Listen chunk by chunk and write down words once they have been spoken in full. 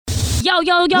Yo.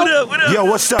 What up? Yo,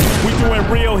 what's up? We doing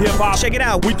real hip hop. Check it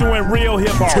out. We doing real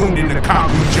hip hop. Tuned in to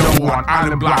Concrete Jungle on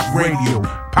Island Block Radio,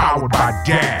 powered by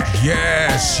Dash.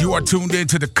 Yes, you are tuned in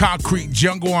to the Concrete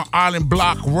Jungle on Island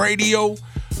Block Radio.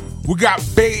 We got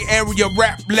Bay Area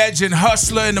rap legend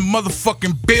Hustler in the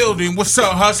motherfucking building. What's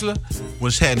up, Hustler?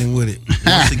 What's happening with it?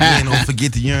 Once again, don't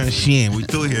forget the Yearn Shin. We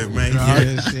through here, man. You know what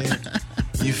I'm saying?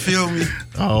 You feel me?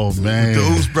 Oh, man. The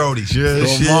Oos Brodies. Yeah,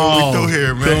 shit. On. We through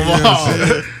here, man. Come You know what I'm on.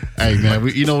 saying? Hey, man,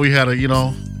 we had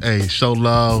a, show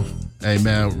love. Hey,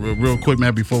 man, real quick,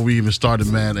 man, before we even started,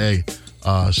 man, we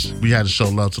had to show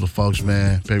love to the folks,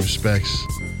 man. Pay respects.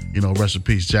 Rest in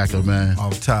peace, Jacka, man.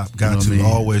 Off top, got to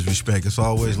always respect. It's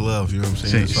always love, you know what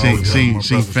I'm saying?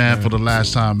 Seen Fan for the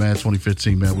last time, man,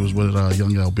 2015, man. We was with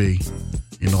Young LB,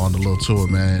 on the little tour,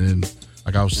 man. And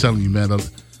like I was telling you, man,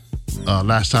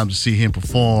 last time to see him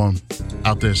perform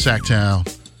out there in Sacktown,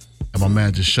 and my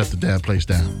man just shut the damn place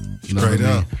down. You know Straight what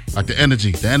I mean? up. Like the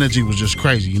energy was just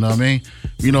crazy, you know what I mean?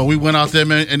 We went out there,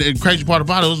 man, and the crazy part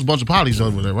about it was a bunch of polys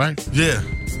over there, right? Yeah.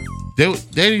 They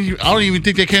didn't, I don't even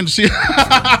think they came to see us.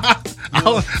 I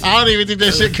don't even think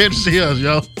that shit came to see us,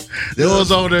 yo. They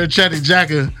was over there chatting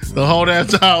Jacka the whole damn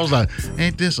time. I was like,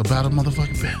 ain't this about a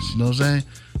motherfucking bitch? You know what I'm saying?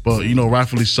 But,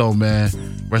 rightfully so, man.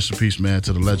 Rest in peace, man,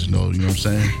 to the legend, though. You know what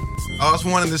I'm saying? Oh, it's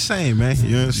one and the same, man. You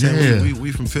know what I'm saying? Yeah.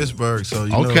 We from Pittsburgh, so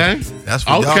Okay. That's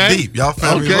what y'all deep. Y'all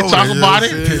family Okay, rolling, talk you know about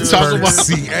what it. I'm saying? Talk about it.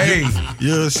 CA.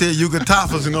 You know what I'm saying? You got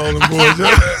Tapas and all them boys.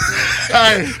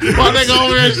 Hey, my nigga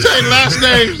over there saying last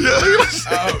names.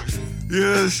 You know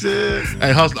what I'm saying?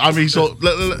 Hey, Hustler,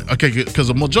 okay, because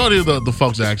the majority of the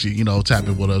folks that actually,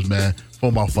 tapping with us, man,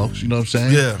 from our folks, you know what I'm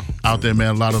saying? Yeah. Out there,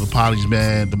 man, a lot of the polys,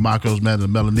 man, the Macos, man, the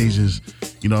Melanesians,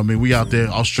 you know what I mean? We out there,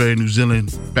 Australia, New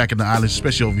Zealand, back in the islands,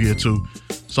 especially over here, too.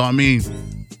 So,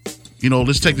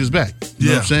 let's take this back. You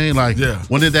know what I'm saying? Like,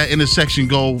 when did that intersection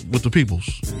go with the peoples?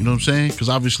 You know what I'm saying? Because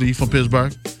obviously, you from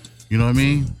Pittsburgh. You know what I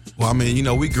mean? Well,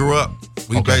 we grew up.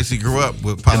 We basically grew up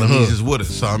with Polynesians with us.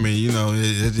 So,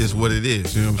 it's just what it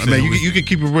is. You know what I'm saying? You can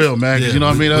keep it real, man. You know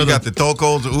what I mean? We got the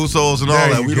Tokos, the Usos, and all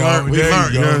that. We learned. You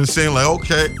know what I'm saying? Like,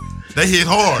 okay. They hit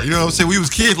hard, you know what I'm saying? We was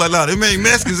kids like, nah, them ain't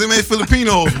Mexicans, them ain't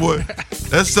Filipinos, boy.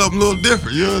 That's something a little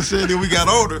different, you know what I'm saying? Then we got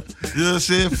older, you know what I'm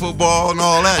saying? Football and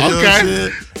all that, you know what I'm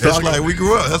saying? It's like we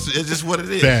grew up. It's just what it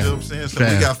is, you know what I'm saying? So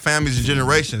we got families and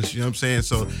generations, you know what I'm saying?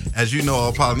 So as you know,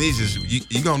 all Polynesians,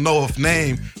 you gonna know a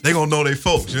name, they gonna know they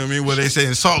folks, you know what I mean? What they say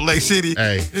in Salt Lake City,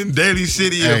 in Daly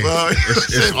City,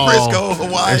 it's Frisco,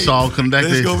 Hawaii. It's all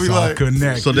connected. It's gonna be like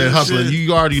connected. So then, Hustler,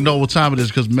 you already know what time it is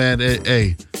because, man,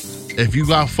 if you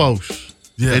got folks,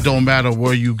 it don't matter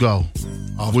where you go.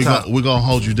 We're going to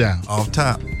hold you down. Off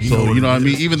top. You know what I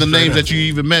mean? Even the names that you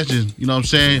even mentioned, you know what I'm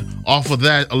saying? Off of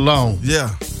that alone.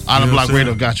 Yeah. Island Block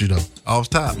Radio got you, though. Off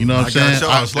top. You know what I'm saying?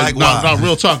 It's likewise. No,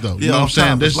 real talk, though. You know what I'm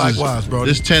saying? This likewise, bro.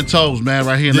 This 10 toes, man,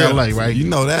 right here in L.A., right? You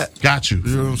know that. Got you.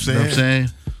 You know what I'm saying? You know what I'm saying?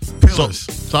 Pillars.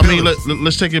 So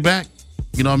let's take it back.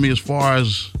 You know what I mean? As far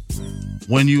as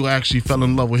when you actually fell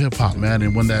in love with hip hop, man,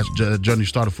 and when that journey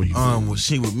started for you.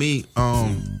 With me,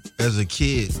 as a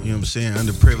kid, you know what I'm saying,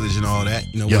 underprivileged and all that,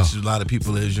 which a lot of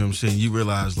people is, you know what I'm saying, you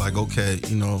realize like, okay,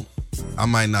 I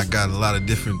might not got a lot of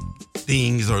different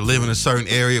things or live in a certain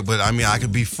area, but I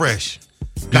could be fresh.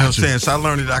 You know what I'm saying? So I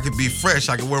learned that I could be fresh.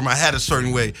 I could wear my hat a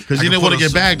certain way. Because you didn't want to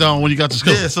get bagged on when you got to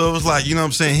school. Yeah, so it was like, you know what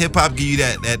I'm saying? Hip hop give you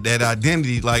that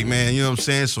identity, like, man, you know what I'm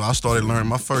saying? So I started learning.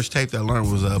 My first tape that I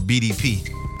learned was BDP.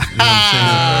 You know what I'm saying?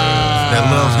 That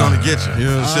love's gonna get you. You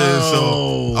know what I'm saying?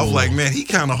 So I was like, man, he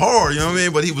kind of hard. You know what I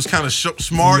mean? But he was kind of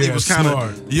smart. He was kind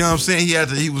of, you know what I'm saying? He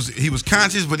was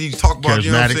conscious, but he talked about,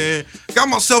 you know what I'm saying? Got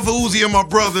myself a Uzi and my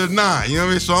brother at 9. You know what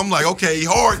I mean? So I'm like, okay, he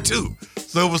hard too.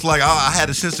 So it was like I had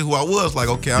a sense of who I was. Like,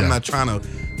 okay, I'm not trying to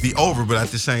be over, but at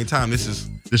the same time, this is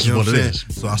what it is.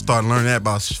 So I started learning that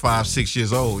about 5, 6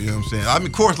 years old. You know what I'm saying?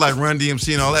 Of course, like Run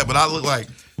DMC and all that, but I looked like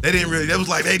they didn't really. That was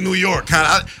like they New York kind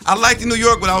of. I liked the New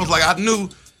York, but I was like I knew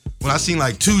when I seen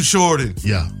like Too Short and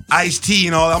Ice-T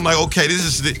and all that. I'm like, okay, this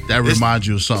is that reminds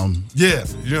you of something. Yeah,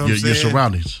 you know what I'm saying. Your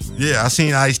surroundings. Yeah, I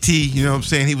seen Ice-T. You know what I'm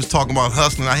saying. He was talking about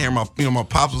hustling. I hear my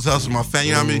pops was hustling, my family.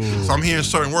 You know what I mean. So I'm hearing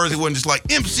certain words. It wasn't just like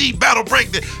MC Battle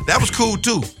Break. That was cool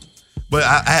too. But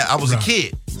I was a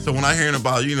kid. So when I hearing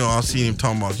about, I seen him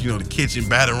talking about, the kitchen,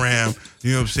 Batarang,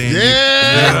 you know what I'm saying?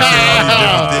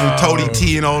 Yeah. Toady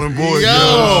T and all them boys.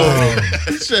 Yo.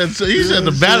 He said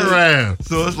the Batarang.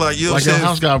 So it's like, like your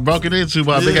house got broken into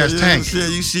by a big ass tank.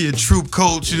 You see a troop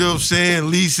coach, you know what I'm saying?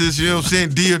 Lisa's, you know what I'm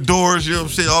saying? Deodor's, you know what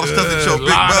I'm saying? All the stuff that your big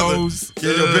brother,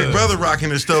 your big brother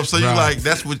rocking and stuff. So you like,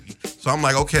 that's what, so I'm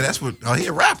like, okay, that's what, he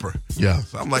a rapper. Yeah.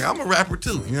 So I'm like, I'm a rapper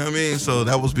too, you know what I mean? So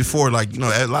that was before, like,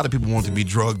 a lot of people want to be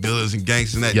drug dealers and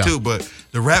gangsters and that Yeah. too. But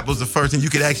the rap was the first thing you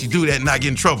could actually do that and not get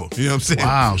in trouble. You know what I'm saying?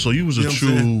 Wow, so you was a You know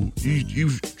what I'm true, you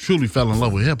truly fell in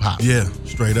love with hip hop. Yeah,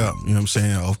 straight up. You know what I'm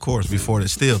saying? Of course, before that,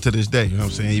 still to this day. You know what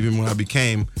I'm saying? Even when I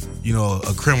became, you know,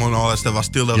 a criminal and all that stuff, I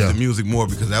still loved the music more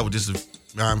because that was just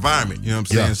our environment. You know what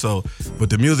I'm saying? Yeah. So, but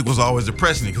the music was always the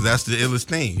precedent because that's the illest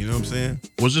thing. You know what I'm saying?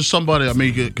 Was there somebody? I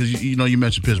mean, because you know you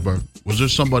mentioned Pittsburgh. Was there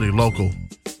somebody local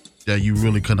that you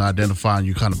really couldn't identify and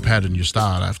you kind of patterned your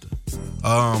style after?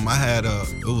 I had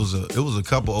it was a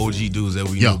couple OG dudes that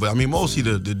we Yeah. knew, but I mean mostly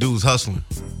the dudes hustling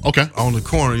Okay. on the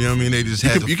corner. You know what I mean? They just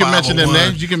had you can mention their 501.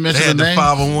 names. You can mention they had their the names.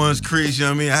 501s, Crease. You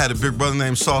know what I mean? I had a big brother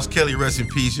named Sauce Kelly, rest in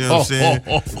peace. You know what I'm saying?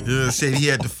 You know what I'm saying? He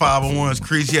had the 501s,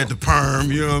 Crease. He had the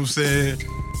perm. You know what I'm saying?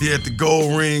 He had the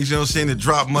gold rings. You know what I'm saying? The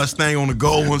drop Mustang on the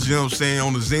gold ones. You know what I'm saying?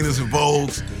 On the Zeniths and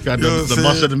Vogues. Got you know what the I'm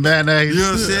mustard saying? and mayonnaise. You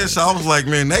know what I'm saying? So I was like,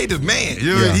 man, they the man.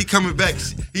 You know, Yeah. he coming back.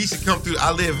 He used to come through.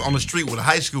 I live on the street where the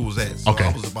high school was at. So Okay.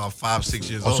 I was about 5-6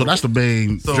 years Oh, old. so that's the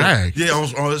main So, drag. Yeah,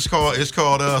 it's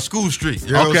called School Street.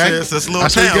 You know what Okay. I'm saying? So it's a little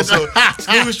That's how you town. get So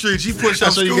School Street, you push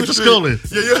That's up how you School get to Street. schooling.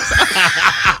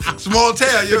 Yeah. Small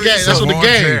town. You know, gang, that's so what the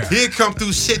game. he'd come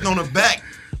through sitting on the back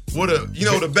with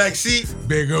the back seat.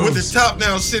 Big with the O's. top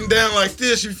down, sitting down like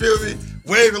this, you feel me?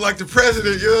 Waving like the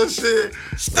president, you know what I'm saying?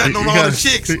 Stunting on He all got- the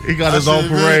chicks. he got I his own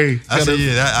said, man, parade. I Got said,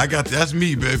 his- yeah, that's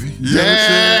me, baby. You know what I'm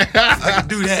saying? Yeah. I can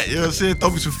do that, you know what I'm saying? Throw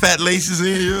me some fat laces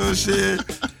in, you know what I'm saying?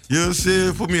 You know what I'm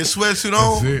saying? Put me a sweatsuit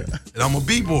on, That's it. and I'm a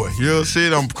B-boy, you know what I'm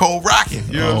saying? I'm cold rocking,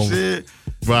 you know what I'm saying?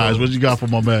 Rise, what you got for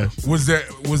my man? Was there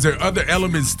other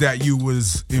elements that you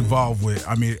was involved with?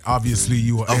 I mean, obviously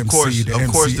you were MC, the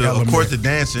MC element. Of course, the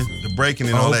dancing, the breaking,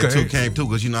 and all that Okay. too came too.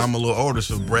 Because I'm a little older,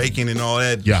 so breaking and all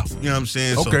that. Yeah. you know what I'm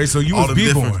saying. Okay, so you all was the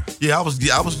b-boying. different- Yeah, I was.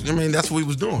 I mean, that's what we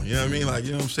was doing. You know what I mean? Like,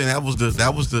 you know what I'm saying. That was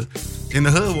the in the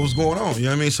hood what was going on. You know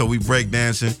what I mean? So we break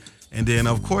dancing, and then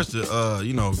of course the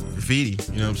graffiti.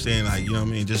 You know what I'm saying? Like, you know what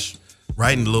I mean? Just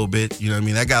writing a little bit. You know what I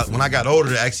mean? When I got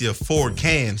older, to actually afford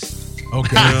cans.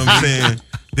 Okay. You know what I'm saying?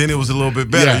 Then it was a little bit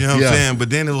better, Yeah, you know what yeah. I'm saying? But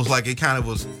then it was like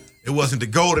it wasn't the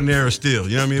golden era still.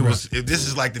 You know what I mean? If this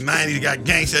is like the 90s, it got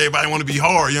gangsta, everybody want to be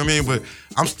hard, you know what I mean? But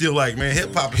I'm still like, man,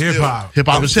 hip hop is Hip-hop.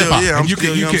 Hip-hop I'm is still- hip-hop. Yeah, I'm And you still,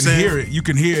 can you know what I'm saying? hear it. You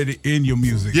can hear it in your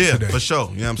music Yeah, today. for sure.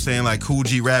 You know what I'm saying? Like Cool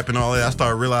G rap and all that. I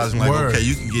started realizing like, Word. okay,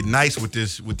 you can get nice with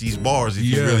these bars if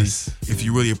Yes.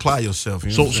 you really apply yourself. You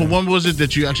know So, what I'm so saying? when was it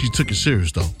that you actually took it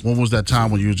serious though? When was that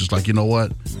time when you were just like, you know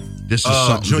what, this is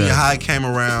something? Junior that, high came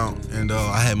around and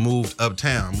I had moved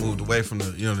uptown, moved away from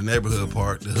the neighborhood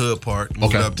part, the hood part,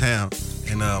 moved Okay. uptown,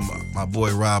 and my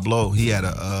boy Rob Lowe, he had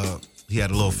a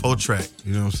little 4-track.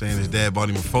 You know what I'm saying? His dad bought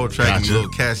him a 4-track and a Gotcha.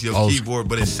 little Casio Oh, keyboard,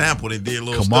 but it sampled and did a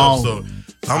little come stuff. on.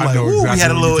 So I'm I like, know ooh, exactly we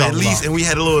had a what little you're at talking least, about. and we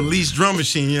had a little Elise drum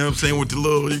machine. You know what I'm saying? With the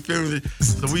little, you feel me?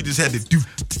 So we just had to do.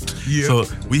 Yeah. So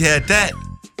we had that.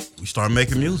 We started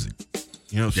making music.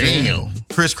 You know what I'm saying? Damn.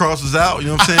 Crisscross was out. You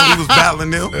know what I'm saying? We was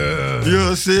battling them. You know what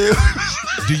I'm saying?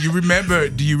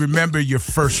 Do you remember your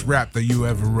first rap that you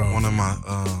ever wrote? One of my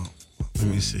let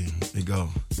me see. They go.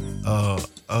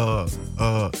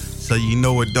 So you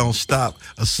know it don't stop.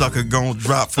 A sucker gon'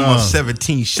 drop from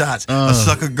 17 shots. A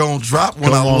sucker gon' drop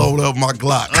when I Come on. load up my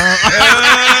Glock.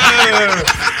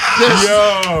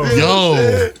 Yo,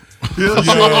 You know what I'm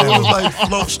saying? It was like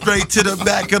float straight to the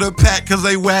back of the pack because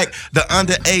they whack the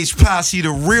underage posse,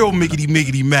 the real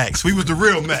Miggity Max. We was the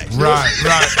real Max. Right.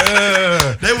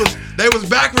 They was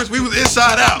backwards. We was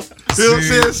inside out. You know what I'm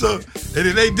See? saying? So and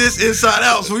then they diss inside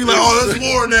out. So we like, oh, that's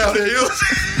war now. There. You know what I'm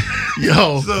saying?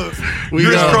 yo, So We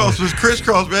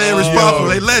crisscross, man. They responsible.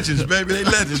 They legends, baby. They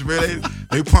legends, man.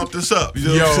 They pumped us up. You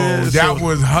know what I'm saying? That So,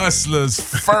 was Hustler's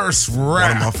first one of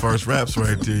rap. my first raps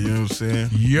right there. You know what I'm saying?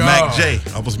 Yo. Mac J.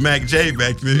 I was Mac J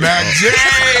back then. Mac J.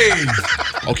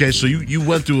 okay, so you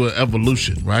went through an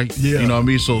evolution, right? Yeah. You know what I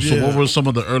mean? So Yeah. what were some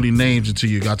of the early names until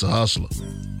you got to Hustler?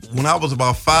 When I was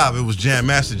about 5, it was Jam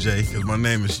Master J because my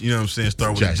name is, you know what I'm saying,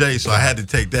 start with a J. J, so I had to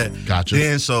take that. Gotcha.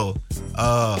 Then so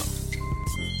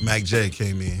Mac J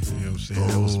came in. You know what I'm saying?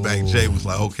 It was Mac J was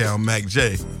like, okay, I'm Mac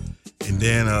J. And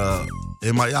then I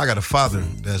got a father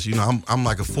that's, you know, I'm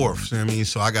like a fourth, you know what I mean?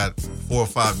 So I got 4 or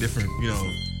 5 different, you know,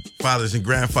 fathers and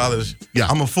grandfathers. Yeah.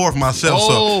 I'm a fourth myself, Oh,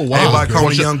 so wow. everybody call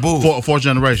me Young Boob. Four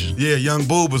generations. Yeah, Young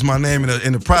Boob was my name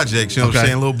in the projects, you know what I'm Okay.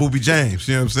 saying? Little Booby James,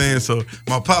 you know what I'm saying? So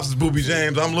my pops is Booby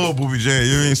James, I'm Little Booby James,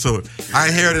 you know what I mean? So I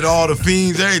inherited all the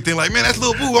fiends, everything. Like, man, that's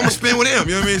Little Boob, I'm gonna spin with him,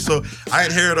 you know what I mean? So I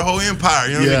inherited the whole empire,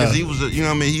 you know what I mean? Yeah. Because he was you know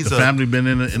what I mean? He's The a family been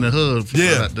in the hood for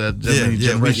that many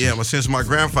generations. But since my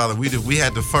grandfather, we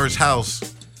had the first house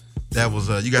that was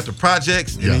you got the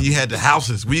projects and then you had the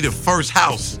houses. We the first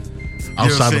house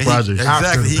outside the project. Exactly.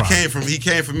 After the He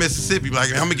came from Mississippi.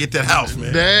 Like, I'm gonna get that house,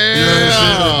 man. Damn. You know what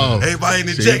I'm saying? Everybody in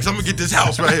the See? Jacks, I'm gonna get this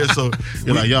house right here. So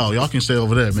You're like, y'all can stay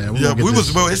over there, man. yeah,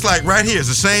 bro. It's like right here. It's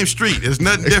the same street. It's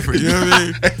nothing different. You know what I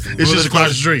mean? It's just across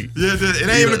the street. Yeah, it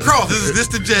ain't even across. This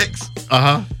the Jacks.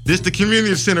 This the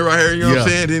community center right here. You know what I'm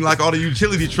saying? Then like all the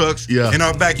utility trucks. Yeah. In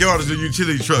our backyard is the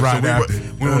utility trucks. Right so after.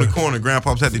 we on the corner.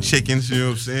 Grandpa's had the chickens. You know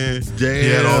what I'm saying? Damn. He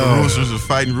had all the roosters, was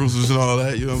fighting roosters and all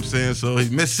that. You know what I'm saying? So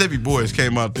Mississippi boys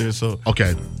came out there. So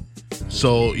Okay.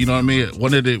 So, you know what I mean?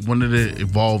 When did it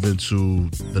evolve into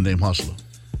the name Hustler?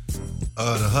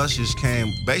 the Hustlers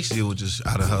came, basically it was just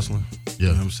out of hustling. Yeah. You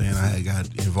know what I'm saying? I had got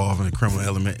involved in the criminal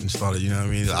element and started, you know what I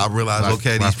mean? I realized, Right,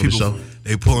 okay, right these from the people, show.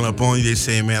 they pulling up on you, they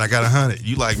saying, man, I got 100.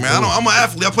 You like, man, I'm an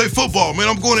athlete, I play football, man,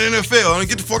 I'm going to the NFL, I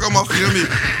get the fuck out my feet, you know what I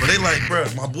mean? But they like, bro,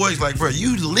 my boys like, bro,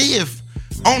 you live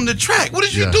on the track. What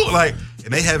did you Yeah. do? Like,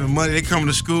 and they having money, they coming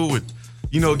to school with,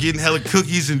 you know, getting hella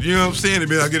cookies and you know what I'm saying? And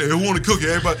be like, who want a cookie?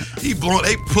 Everybody,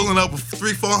 they pulling up with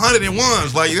 300-400 in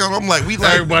ones. Like, you know, I'm like, we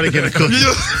like Everybody get a cookie. You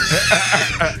know?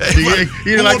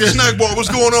 You Who like want the this? snack bar? What's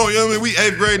going on? You know what I mean? We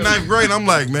 8th grade, 9th grade. I'm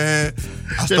like, man.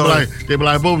 They be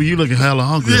like, Bobby, you looking hella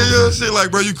hungry. Yeah, over you know what I'm there." saying?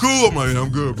 Like, bro, you cool? I'm like, I'm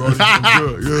good, bro. I'm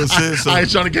good. You know what I'm saying? So I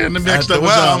ain't trying to get in the mixed after up a with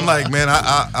while, y'all. I'm like, man,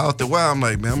 after a while, I'm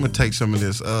like, man, I'm gonna take some of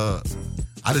this.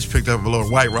 I just picked up a little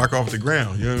white rock off the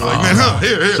ground. You know what I mean? Like, man,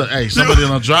 here. So, hey, somebody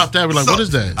done dropped that. We're like, what is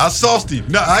that? I sauced him.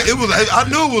 No, I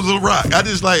knew it was a rock.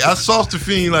 I sauced the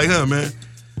fiend like, man.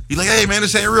 He like, hey, man,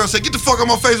 this ain't real. I said, get the fuck out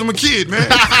my face. I'm a kid, man.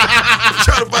 I'm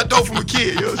trying to buy dope from a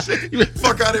kid. You know what I'm saying?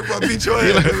 Fuck out of here before I beat your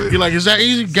ass. You're like, is that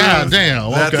easy? God damn.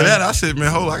 Okay. After that, I said,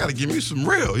 man, hold on, I got to give me some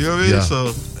real. You know what I mean? Yeah.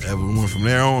 So we went from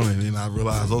there on, and then I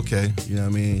realized, okay, you know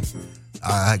what I mean?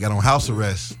 I got on house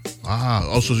arrest.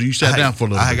 So you sat down for a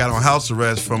little I bit. got on house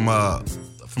arrest from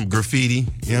graffiti,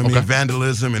 you know what I mean,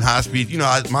 vandalism and high speed. You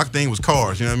know, my thing was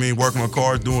cars, you know what I mean, working on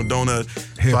cars, doing donuts.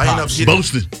 So I ended up getting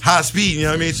Boasting. high speed, you know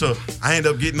what I mean. So I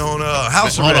ended up getting on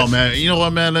house arrest. Hold on, man. You know what,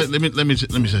 man? Let me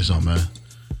say something, man.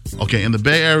 Okay, in the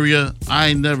Bay Area, I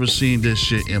ain't never seen this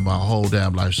shit in my whole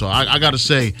damn life. So I gotta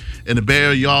say, in the Bay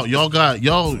Area,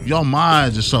 y'all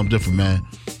minds is something different, man.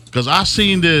 Cause I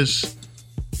seen this.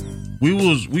 We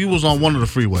was on one of the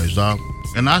freeways, dog,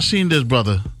 and I seen this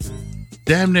brother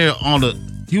damn near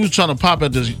he was trying to pop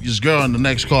at this girl in the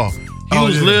next car. He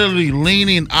was literally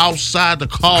leaning outside the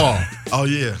car. Oh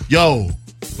yeah. Yo,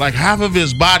 like half of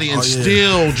his body and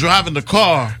still driving the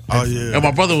car. Oh yeah. And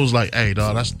my brother was like, "Hey,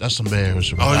 dog, that's some bad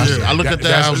shit." Oh, yeah. I look at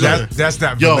that. I was like, That's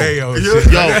that Yo. Vallejo "Yo,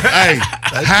 shit.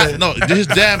 hey, his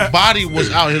damn body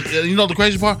was out. You know the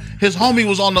crazy part? His homie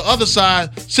was on the other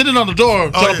side, sitting on the door,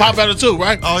 trying to pop at it too,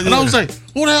 right? Oh, And I yeah. was like,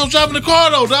 "Who the hell's driving the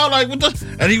car though, dog? Like, what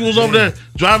the?" And he was over there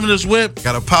driving this whip.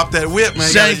 Gotta pop that whip, man.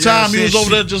 Same You know what I'm time, he was saying?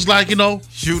 over there just like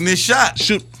shooting this shot.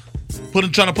 trying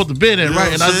to put the bid in, You know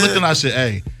right? what And I'm I looked saying? and I said,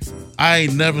 "Hey, I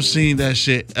ain't never seen that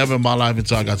shit ever in my life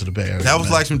until I got to the Bay Area." That was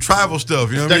man. like some tribal stuff,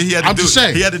 you know what I mean? He had to I'm just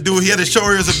saying. He had to show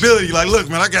her his ability. Like, look,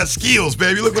 man, I got skills,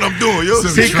 baby. Look what I'm doing. You know what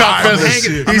I'm Some saying? tribal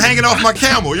shit. I'm hanging off my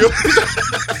camel. You know?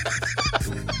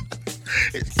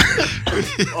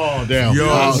 Oh damn! Yo,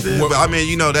 But I mean,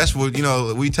 you know, that's what, you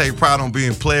know, we take pride on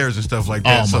being players and stuff like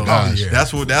that. Oh, my so gosh. Yeah.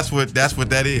 that's what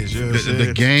that is. You know what I'm The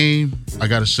saying? game, I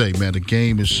gotta say, man, the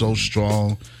game is so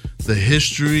strong. The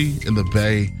history in the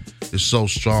Bay is so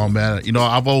strong, man. You know,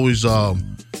 I've always,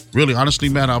 really, honestly,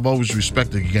 man, I've always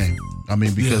respected the game. I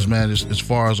mean, because man, as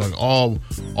far as like all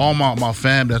my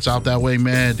fam that's out that way,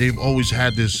 man, they've always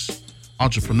had this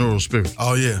entrepreneurial spirit.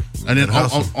 Oh yeah. And then That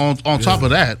hustle. on top of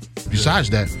that, besides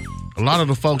that, a lot of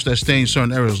the folks that stay in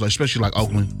certain areas, like especially like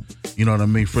Oakland, you know what I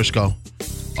mean, Frisco,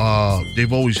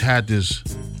 they've always had this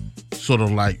sort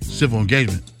of like civil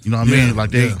engagement. You know what I Yeah, mean?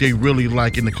 Like they really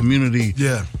like in the community.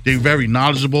 Yeah. They're very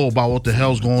knowledgeable about what the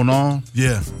hell's going on.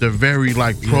 Yeah. They're very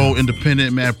like pro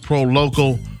independent, man, pro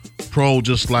local, pro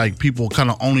just like people kind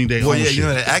of owning their Well, own yeah, shit. you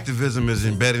know, that activism is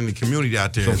embedded in the community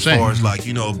out there. That's As what I'm far saying. as like,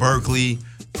 you know, Berkeley,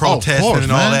 protesting course,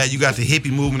 and all man. that. You got the hippie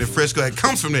movement in Frisco. It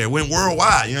comes from there. It went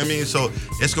worldwide. You know what I mean? So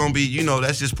it's going to be, you know,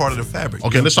 that's just part of the fabric.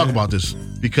 Okay, let's talk about this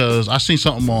because I seen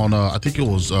something on I think it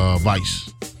was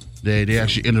Vice. They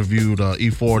actually interviewed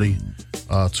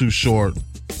E40, Too Short,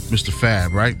 Mr.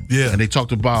 Fab, right? Yeah. And they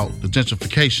talked about the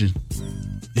gentrification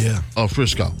Yeah. of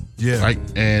Frisco. Yeah. Right?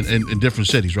 And in different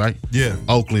cities, right? Yeah.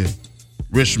 Oakland,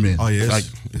 Richmond. Oh, yeah, Like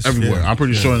it's everywhere. yeah, I'm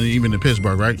pretty yeah. sure even in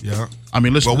Pittsburgh, right? Yeah. I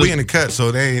mean, listen. Well, we in the cut,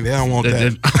 so they don't want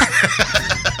that.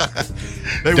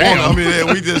 They Damn. want.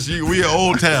 I mean, we an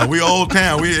old town. We old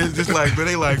town. It's just like, but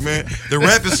they like, man, the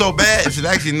rep is so bad. It's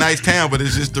actually a nice town, but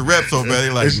it's just the rep so bad. They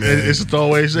like, man, it's a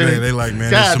throwaway city. Man, they like,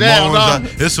 man, God damn, dog.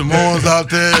 there's Samoans out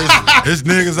there. There's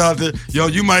niggas out there. Yo,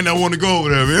 you might not want to go over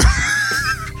there, man.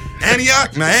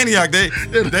 Antioch? Now Antioch, they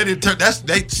didn't turn.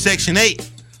 They Section 8.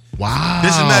 Wow.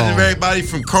 Just imagine everybody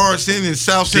from Carson and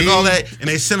South Shore and all that, and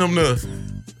they send them to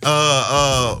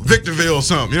Victorville or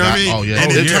something. You know what I mean? Oh, yeah.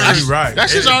 And it turns, right. That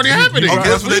shit's already happening. Okay,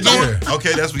 that's what they're doing. Yeah.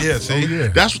 Okay, that's what. Yeah, see. Oh, yeah.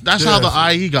 That's how the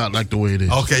IE got like the way it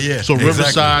is. Okay, yeah. So exactly.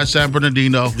 Riverside, San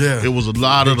Bernardino, Yeah. it was a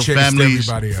lot They of the chased families.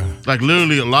 everybody out. Like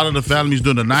literally a lot of the families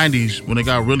during the 90s, when it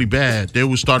got really bad, they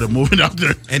would started moving out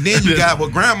there. And then you got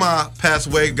grandma passed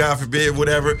away, God forbid,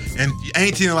 whatever. And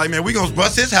Auntie like, man, we gonna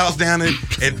bust his house down and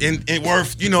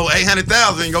worth,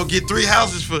 $800,000 and go get 3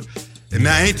 houses for. And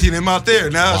now Auntie and them out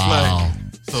there. Now it's like,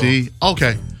 so, See,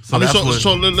 okay. So that's what-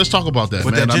 so let's talk about that,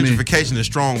 But man. that gentrification is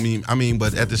strong.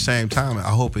 But at the same time, I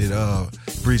hope it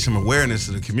breeds some awareness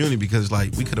to the community because,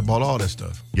 like, we could have bought all that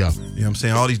stuff. Yeah. You know what I'm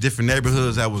saying? All these different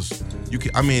neighborhoods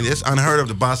it's unheard of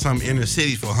to buy some inner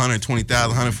cities for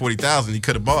 $120,000, $140,000. You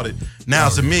could have bought it. Now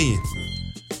it's $1 million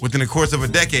within the course of a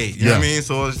decade. You know what I mean?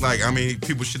 So it's like,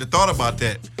 people should have thought about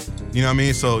that. You know what I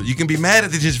mean? So you can be mad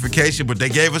at the gentrification, but they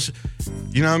gave us,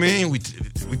 you know what I mean? We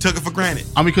took it for granted.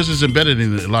 Because it's embedded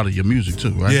in a lot of your music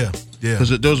too, right? Yeah. Because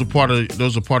there was a part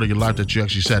of your life that you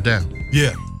actually sat down.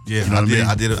 Yeah. Yeah, You know what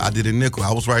I mean? I did a nickel.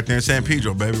 I was right there in San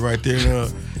Pedro, baby, right there.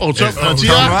 T.I.? Terminal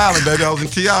Island, baby. I was in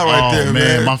T.I. right there,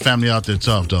 man. My family out there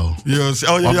tough though. You know what I'm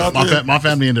saying? Oh, yeah, y'all there? My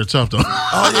family in there tough though.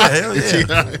 Oh, yeah, hell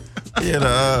yeah. Yeah,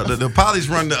 the Polys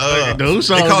run the Those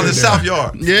they call it the songs South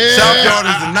Yard. Yeah. South Yard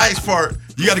is the nice part.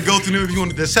 You got to go through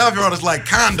the South Yard is like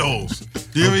condos.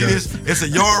 You know what I mean? It's a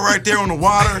yard right there on the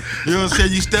water. You know what I'm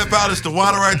saying? You step out, it's the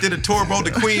water right there, the tour boat,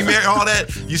 the Queen Mary, all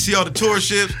that. You see all the tour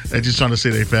ships. They're just trying to see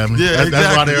their family. Yeah, exactly.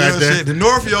 That's why they're You know right what I'm there. saying? The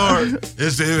North Yard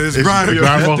is grimy.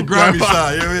 That's the grimy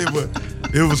side. You know what I mean?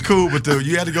 But it was cool, but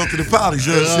you had to go through the Polys.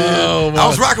 You know what I'm saying? I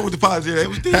was rocking with the Polys. Yeah, it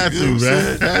was deep. Had You know to,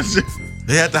 what I'm man. saying?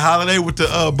 They had the holiday with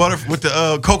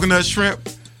the coconut shrimp.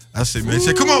 I said, man, they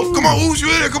said, come on, who's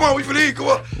you in there? Come on, we finna eat, come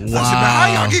on. I said, man,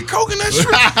 how y'all get coconut shrimp?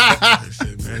 I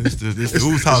said, man, it's the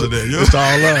Ooze holiday. You know? It's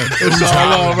all love. It's all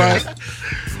love, right?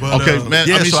 But, Okay, man,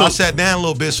 Yeah, I mean, so so- I sat down a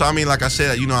little bit. So, like I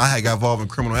said, I had got involved in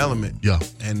Criminal Element. Yeah.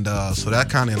 And so that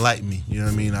kind of enlightened me. You know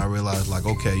what I mean? I realized, like,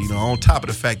 okay, on top of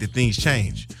the fact that things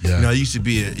change. Yeah. It used to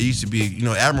be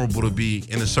admirable to be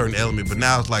in a certain element, but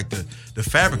now it's like the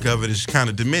fabric of it is kind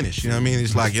of diminished. You know what I mean?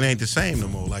 It's like it ain't the same no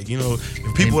more. Like,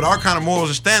 if people with our kind of morals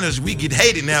and standards, we get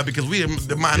hated now because we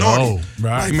the minority.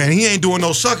 right. Like, man, he ain't doing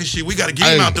no sucker shit. We got to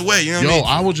get him out the way. You know what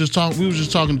I mean? we was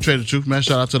just talking to Trader Truth, man.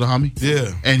 Shout out to the homie.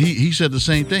 Yeah. And he said the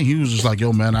same thing. He was just like,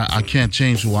 yo, man, I can't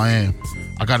change who I am.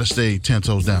 I got to stay 10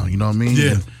 toes down. You know what I mean?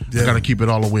 Yeah. And Yeah. I got to keep it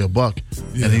all the way a buck.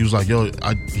 Yeah. And he was like, yo,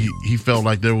 he felt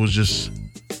like there was just,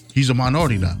 he's a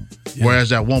minority now. Yeah.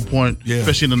 Whereas at one point, Yeah.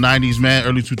 especially in the 90s, man,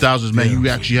 early 2000s, man, Yeah. you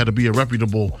actually had to be a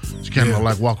reputable to kind of Yeah.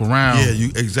 like walk around. Yeah,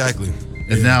 exactly.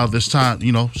 And now this time,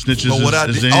 snitches But what I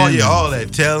is did, in. all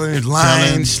that telling,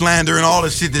 lying, slander, and all the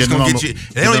shit that's Getting gonna on get the- you.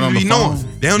 They don't getting even on be the knowing.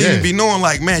 phone. They don't Yeah. even be knowing.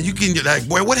 Like, man, you can get like,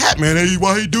 boy, what happened, man? Hey,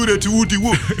 why he do that to Woody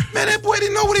Woo? Man, that boy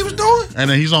didn't know what he was doing. And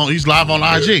then he's live on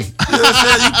IG. You know what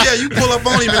I'm saying? You pull up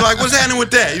on him and like, what's happening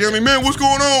with that? You know what I mean? Man, what's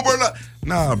going on, bro? Like,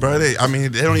 nah, bro. They don't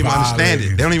even understand it.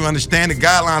 They don't even understand the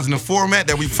guidelines and the format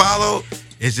that we follow.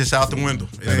 It's just out the window.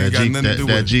 It ain't got nothing to do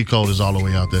with that it. G code is all the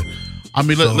way out there. I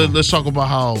mean, let's talk about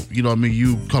how,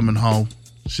 you coming home,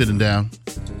 sitting down,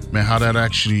 man, how that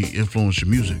actually influenced your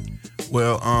music.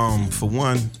 Well, for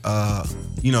one,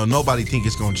 nobody think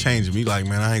it's gonna change me. Like,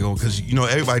 man, I ain't gonna, because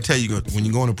everybody tell you when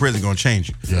you go into prison, it's gonna change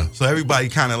you. Yeah. So everybody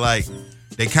kind of like,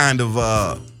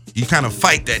 you kind of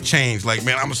fight that change. Like,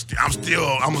 man, I'm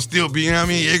still be, you know what I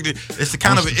mean? It's the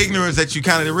kind of ignorance that you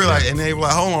kind of realize, and they were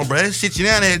like, hold on, bro, that shit you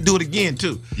down there, do it again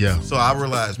too. Yeah. So I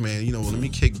realized, man, let me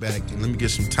kick back and let me get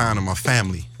some time to my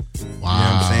family. Wow. You know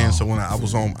what I'm saying? So when I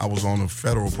was on a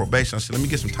federal probation, I said, let me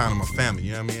get some time to my family.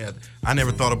 You know what I mean? I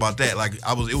never thought about that. Like, it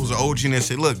was an OG that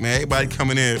said, look, man, everybody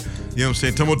coming in, you know what I'm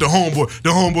saying? Tell me about the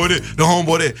homeboy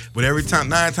this. But every time,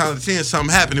 9 times out of 10,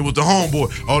 something happened. It was the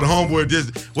homeboy. Oh, the homeboy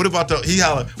did. What about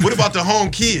the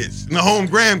home kids and the home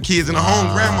grandkids and the home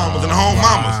grandmamas and the home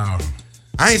mamas?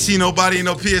 I ain't seen nobody in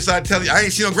no PSI tell you. I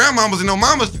ain't seen no grandmamas and no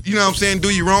mamas, you know what I'm saying, do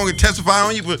you wrong and testify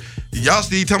on you. But y'all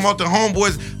still talking about the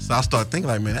homeboys. So I start thinking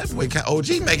like, man, that boy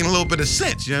OG making a little bit of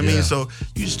sense. You know what I mean? So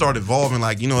you start evolving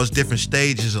like, it's different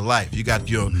stages of life. You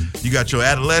got your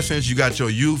adolescence, you got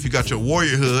your youth, you got your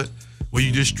warriorhood, where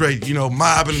you just straight,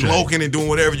 mobbing, loking, and doing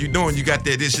whatever you're doing. You got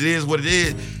that, this it is what it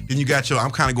is. Then you got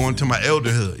I'm kind of going to my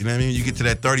elderhood. You know what I mean? You get to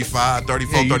that 35,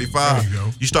 34, 35. there you go.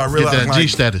 You start realizing that G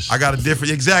status. I got a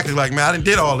different, exactly. Like, man, I done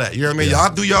did all that. You know what I mean?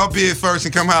 Y'all do y'all bid first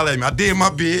and come holler at me. I did my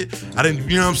bid. I didn't,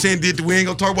 you know what I'm saying? We ain't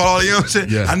gonna talk about all that, you know what I'm saying?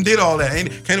 Yeah. I done did all that.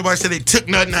 Can't nobody say they took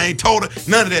nothing. I ain't told her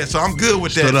none of that. So I'm good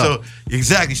with that. Stood up. So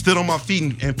exactly, stood on my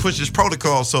feet and pushed this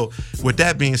protocol. So with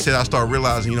that being said, I start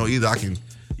realizing,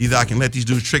 either I can let these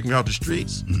dudes trick me off the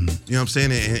streets, you know what I'm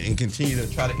saying, and continue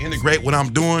to try to integrate what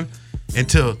I'm doing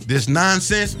into this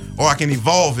nonsense, or I can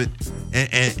evolve it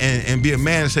and be a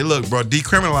man and say, look, bro,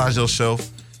 decriminalize yourself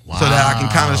so that I can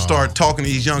kind of start talking to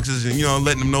these youngsters and,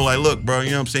 letting them know, like, look, bro,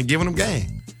 you know what I'm saying, giving them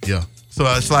game. Yeah. So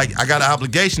it's like I got an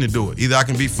obligation to do it. Either I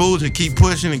can be foolish and keep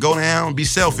pushing and go down and be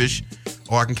selfish,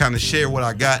 or I can kind of share what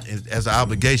I got as an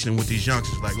obligation with these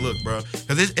youngsters. Like, look, bro,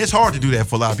 because it's hard to do that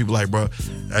for a lot of people. Like, bro,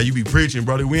 you be preaching,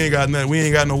 brother. We ain't got nothing. We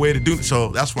ain't got no way to do it. So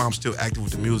that's why I'm still active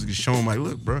with the music and showing, like,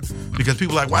 look, bro, because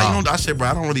people like, why you don't? I said, bro,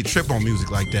 I don't really trip on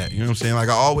music like that. You know what I'm saying? Like,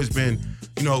 I always been,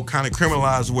 kind of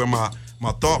criminalized where my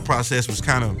thought process was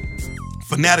kind of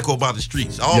fanatical about the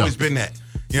streets. I always been that.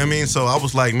 You know what I mean? So I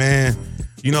was like, man,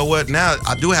 you know what? Now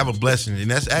I do have a blessing,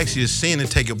 and that's actually a sin to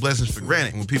take your blessings for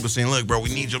granted. When people saying, "Look, bro, we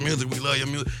need your music, we love your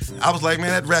music," I was like, man,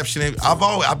 that rap shit ain't.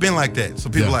 I've been like that. So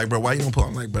people like, bro, why you don't put?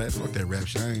 I'm like, bro, fuck that rap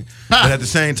shit. I ain't. But at the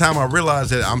same time, I realized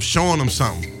that I'm showing them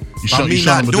something. By me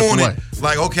not doing it,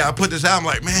 like, okay, I put this out. I'm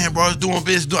like, man, bro, it's doing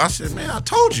this. I said, man, I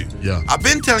told you. Yeah. I've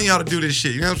been telling y'all to do this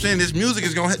shit. You know what I'm saying? This music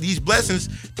is gonna have these blessings.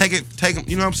 Take them.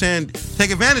 You know what I'm saying? Take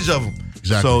advantage of them.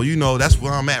 Exactly. So, that's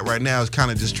where I'm at right now, is kind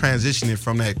of just transitioning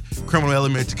from that criminal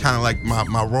element to kind of like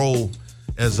my role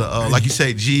as a, like you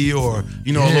say, G, or,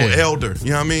 a little elder.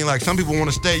 You know what I mean? Like, some people want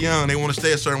to stay young. They want to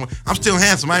stay a certain way. I'm still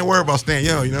handsome. I ain't worried about staying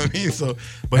young. You know what I mean? So,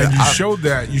 but and you showed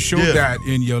that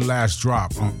in your last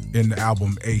drop in the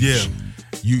album H. Yeah.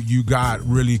 You got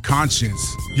really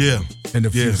conscious in a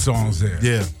few songs there.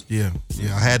 Yeah.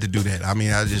 I had to do that. I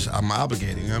mean, I'm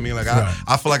obligated. You know what I mean? Like,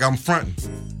 I feel like I'm fronting.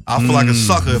 I feel like a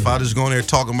sucker if I just go in there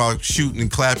talking about shooting and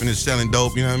clapping and selling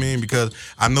dope, you know what I mean? Because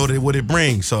I know that what it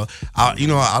brings. So, I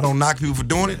don't knock people for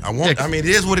doing it. I mean, it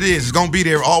is what it is. It's going to be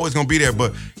there, always going to be there.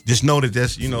 But just know that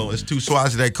that's, it's two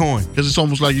sides of that coin. Because it's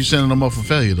almost like you're sending them up for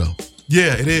failure, though.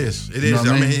 Yeah, it is. It is.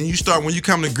 I mean, and you start when you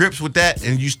come to grips with that,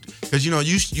 and because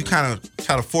you kind of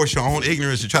try to force your own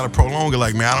ignorance to try to prolong it.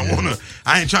 Like, man, I don't want to.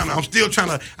 I ain't trying to. I'm still trying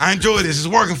to. I enjoy this. It's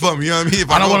working for me. You know what I mean?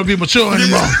 If I don't want to be mature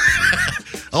anymore.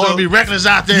 I want to be reckless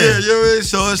out there. Yeah, you know what I mean?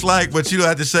 So it's like, but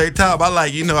at the same time, I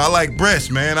like breasts,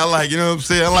 man. I like, you know what I'm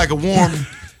saying? I like a warm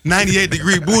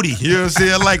 98-degree booty. You know what I'm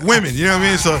saying? I like women. You know what I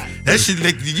mean? So that shit,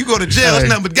 you go to jail, there's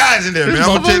nothing but guys in there, man.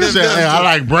 I'm gonna tell you hey, I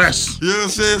like breasts. You know what I'm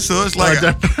saying? So it's like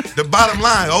the bottom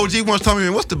line. OG once told me,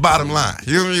 what's the bottom line?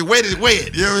 You know what I mean? Weigh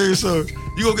it. You know what I mean? So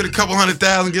you go get a couple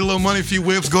 $100,000, get a little money, a few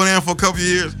whips, go down for a couple of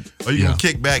years, or you gonna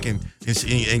kick back and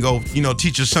go,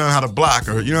 teach your son how to block,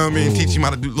 or you know what I mean, teach him how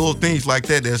to do little things like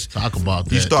that. Talk about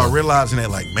that. You start realizing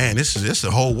that, like, man, this is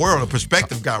a whole world. A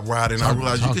perspective got wide, and I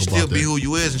realized you can still be who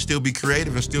you is and still be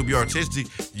creative and still be artistic.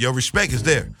 Your respect is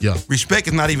there. Yeah. Respect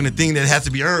is not even a thing that has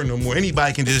to be earned no more.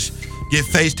 Anybody can just get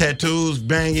face tattoos,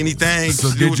 bang anything. So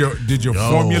did your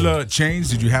formula change?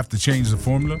 Did you have to change the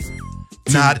formula?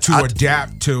 To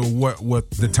adapt to what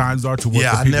the times are, to what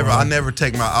the people are? I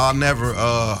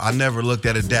never looked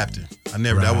at adapting.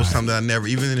 That was something I never,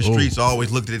 even in the streets, I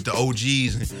always looked at the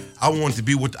OGs, and I wanted to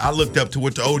be I looked up to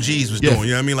what the OGs was doing.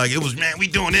 You know what I mean? Like, it was, man, we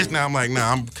doing this now. I'm like,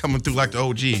 nah, I'm coming through like the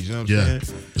OGs. You know what I'm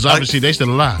saying? Because obviously they still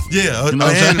alive. Yeah, you know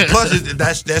and plus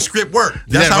that script work.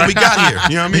 That's how we got here.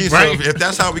 You know what I mean? Right. So if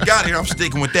that's how we got here, I'm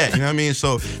sticking with that. You know what I mean?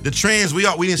 So the trends, we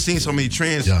didn't see so many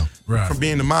trends from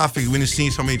being the mafia. We didn't see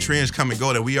so many trends come and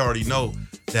go that we already know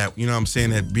that, you know what I'm saying,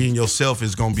 that being yourself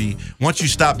is going to be, once you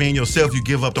stop being yourself, you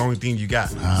give up the only thing you got.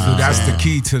 So that's the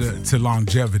key to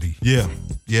longevity. Yeah.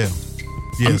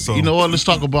 So you know what? Let's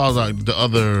talk about like the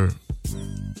other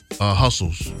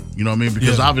hustles. You know what I mean?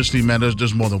 Because obviously, man,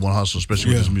 there's more than one hustle,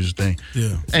 especially with this music thing.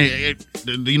 Yeah. Hey,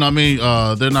 you know what I mean?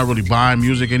 They're not really buying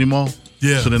music anymore.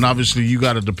 Yeah. So then obviously you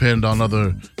got to depend on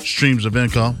other streams of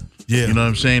income. Yeah. You know what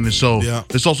I'm saying? And so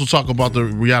let's also talk about the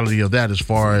reality of that as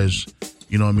far as,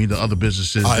 you know what I mean, the other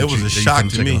businesses. It was a shock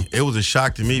to me. It was a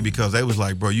shock to me because they was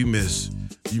like, bro, you miss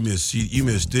this, you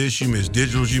miss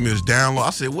digitals, you miss download. I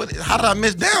said, what? How did I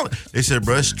miss download? They said,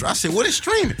 bro, I said, what is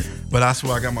streaming? But I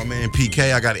swear I got my man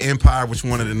PK. I got Empire, which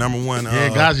one of the number one.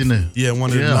 guys in there. Yeah,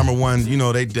 one of the number one. You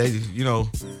know, they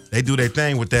do their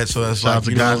thing with that. So that's shout like,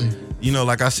 you know, you know,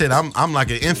 like I said, I'm like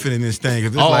an infant in this thing.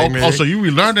 It's like, man, so you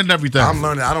relearning everything? I'm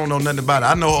learning. I don't know nothing about it.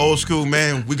 I know old school,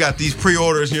 man. We got these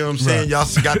pre-orders. You know what I'm saying? Y'all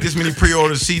got this many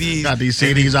pre-orders, CDs. Got these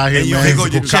CDs out here, and you man. can go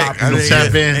your check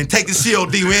Tap in. and take the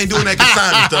COD. We ain't doing that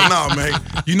consignment stuff. No,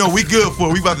 man. You know we good for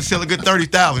it. We about to sell a good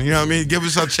 30,000. You know what I mean? Give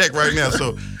us a check right now.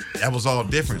 So that was all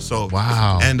different. So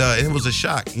wow. And it was a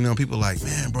shock. You know, people like,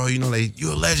 man, bro, you know,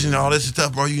 you a legend and all this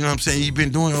stuff, bro. You know what I'm saying? You've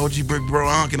been doing OG Brick Bro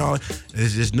Unc and all that.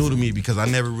 It's just new to me because I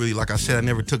never really, like I said, I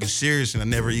never took it serious and I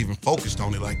never even focused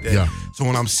on it like that. Yeah. So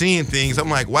when I'm seeing things, I'm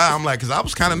like, wow. I'm like, because I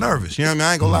was kind of nervous. You know what I mean?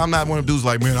 I ain't gonna lie. I'm not one of them dudes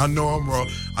like, man, I know I'm raw.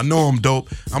 I know I'm dope.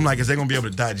 I'm like, is they gonna be able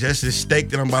to digest this steak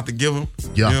that I'm about to give them? Yeah.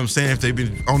 You know what I'm saying? If they've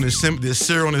been on this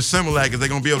cereal and this Similac, is they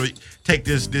gonna be able to take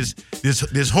this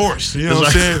horse? You know what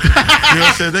I'm saying? You know what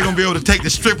I'm saying? They're gonna be able to take the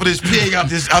strip of this pig out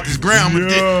this ground.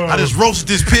 I just roasted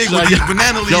this pig with these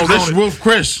banana leaves. Yo, this on it. Wolf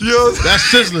Chris. You know That's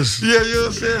Sizzlers. Yeah, you know what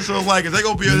I'm saying? So like, if they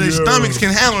gonna be able, their stomachs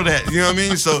can handle that. You know what I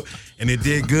mean? So, and it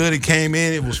did good. It came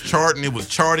in. It was charting. It was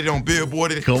charted on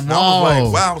Billboard. Come I was like,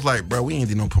 on. wow. I was like, bro, we ain't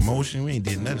did no promotion. We ain't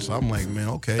did nothing. So I'm like, man,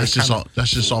 okay. That's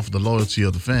just off the loyalty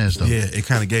of the fans, though. Yeah, it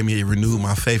kind of gave me, it renewed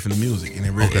my faith in the music, and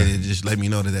it just let me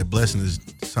know that blessing is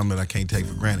something that I can't take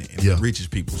for granted, and it reaches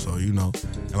people. So you know,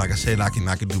 and like I said, I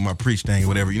can do my preach thing or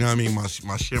whatever. You know what I mean?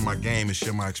 My share my game and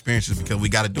share my experiences because we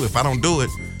got to do it. If I don't do it,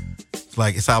 it's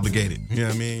like it's obligated. You know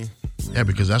what I mean? Yeah,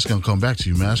 because that's gonna come back to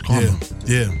you, man. That's karma.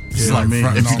 Yeah. You know what I mean?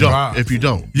 If you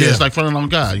don't. Yeah, it's like fronting on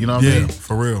God. You know what I mean?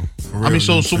 For real. I mean,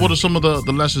 so what are some of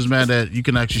the lessons, man, that you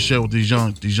can actually share with these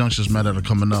youngsters, man, that are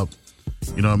coming up?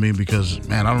 You know what I mean? Because,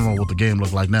 man, I don't know what the game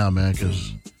look like now, man,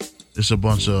 because it's a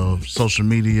bunch of social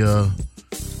media,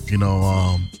 you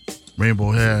know,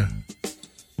 rainbow hair.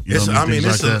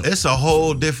 It's a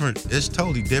whole different. It's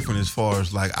totally different as far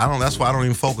as like that's why I don't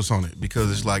even focus on it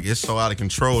because it's like it's so out of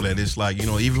control that it's like, you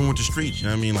know, even with the streets, you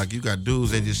know what I mean? Like you got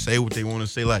dudes that just say what they want to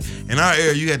say. Like in our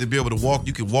area, you had to be able to walk.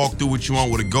 You could walk through what you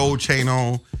want with a gold chain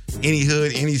on, any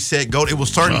hood, any set. It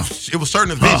was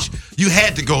certain events you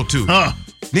had to go to.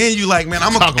 Then you like, man,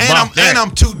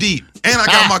 I'm too deep. And I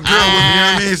got my girl with me, you know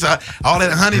what I mean? So all that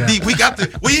 100 deep.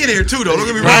 We in here too though. Don't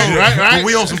get me wrong. Right.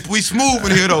 But we smooth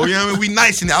in here though. You know what I mean? We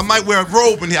nice in here. I might wear a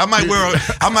robe in here. I might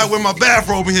wear my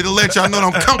bathrobe in here to let y'all know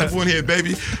that I'm comfortable in here,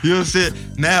 baby. You know what I'm saying?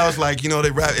 Now it's like, you know,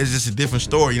 they rap. It's just a different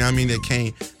story. You know what I mean? They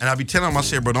can't. And I be telling them, I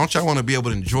said, bro, don't y'all want to be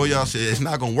able to enjoy y'all? It's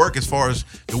not gonna work as far as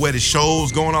the way the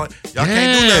show's going on. Y'all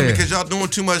can't do that because y'all doing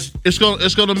too much. It's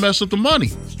gonna mess up the money.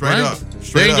 Straight up.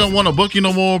 They ain't gonna want to book you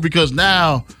no more because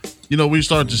now, you know, we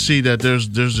start to see that there's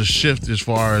a shift as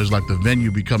far as like the venue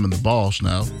becoming the boss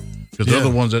now. Because they're the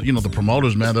ones that, you know, the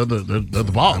promoters, man, they're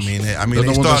the boss. I mean,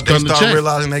 they start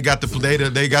realizing they got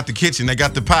the kitchen, they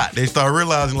got the pot. They start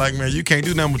realizing like, man, you can't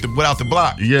do nothing without the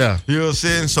block. Yeah, you know what I'm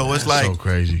saying? So it's like so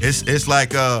crazy. It's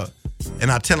like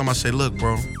and I tell them, I say, look,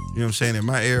 bro, you know what I'm saying? In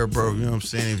my era, bro, you know what I'm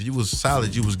saying? If you was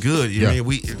solid, you was good. You know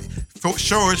what I mean?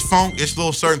 Sure, it's funk, it's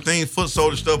little certain things, foot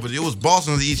soldier stuff, but it was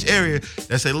bosses in each area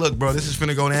that say, look, bro, this is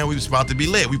finna go down. We was about to be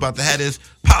lit. We about to have this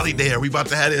poly there. We about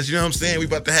to have this, you know what I'm saying? We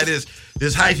about to have this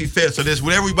hyphy fest. So this,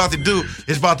 whatever we about to do,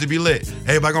 it's about to be lit.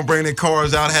 Everybody gonna bring their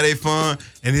cars out, have their fun,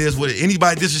 and it is what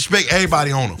anybody disrespect,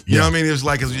 everybody on them. You know what I mean? It's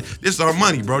like, this is our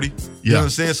money, Brody. You know what I'm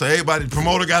saying? So everybody, the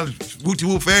promoter got a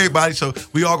whoop for everybody, so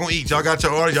we all gonna eat. Y'all got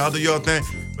your orders, y'all do your thing.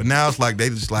 But now it's like, they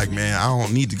just like, man, I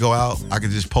don't need to go out. I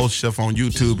can just post stuff on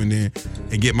YouTube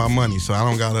and get my money. So I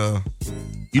don't gotta.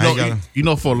 You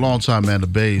know, for a long time, man, the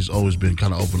Bay's always been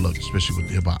kind of overlooked, especially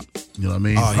with hip hop. You know what I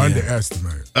mean?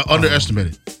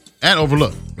 Underestimated and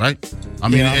overlooked, right? I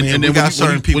mean, and we got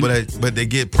certain people but they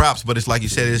get props. But it's like you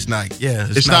said, it's not. Yeah,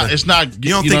 it's not.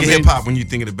 You don't think of hip hop when you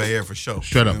think of the Bay Area for sure.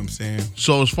 Straight up. You know what I'm saying?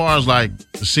 So as far as like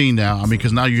the scene now, I mean,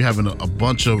 because now you're having a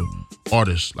bunch of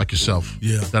artists like yourself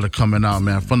that are coming out,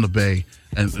 man, from the Bay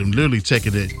and literally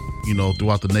taking it, you know,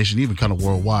 throughout the nation, even kind of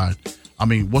worldwide. I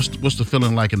mean, what's the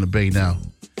feeling like in the Bay now?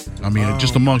 I mean,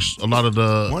 just amongst a lot of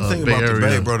the one thing Bay about area. the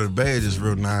Bay, bro, the Bay is just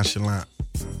real nonchalant.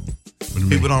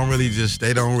 People don't really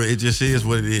it just is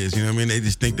what it is. You know what I mean? They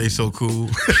just think they so cool.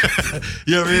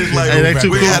 You know what I mean? It's like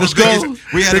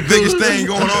we had the biggest thing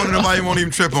going on and nobody won't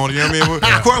even trip on it. You know what I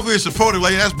mean? Of course we were supportive,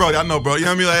 like that's bro, I know, bro. You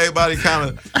know what I mean? Like everybody kind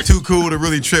of too cool to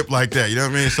really trip like that. You know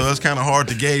what I mean? So it's kind of hard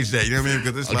to gauge that. You know what I mean?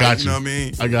 Because it's like, you know what I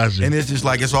mean? I got you. And it's just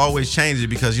like it's always changing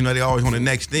because you know they always want the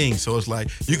next thing. So it's like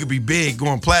you could be big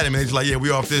going platinum and it's like, yeah, we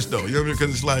off this though. You know what I mean?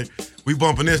 Because it's like we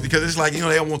bumping this because it's like, you know,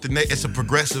 they don't want the next. It's a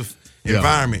progressive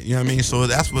environment, you know what I mean? So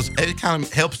that's it kind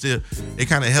of helps the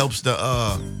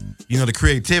you know, the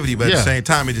creativity, but at the same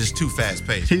time, it's just too fast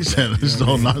paced. He said it's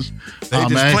so nice. They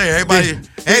just play.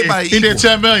 Everybody he did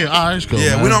 $10 million. All right, it's cool.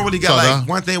 Yeah, man. we don't really got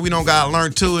one thing we don't gotta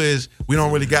learn too is we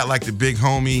don't really got like the big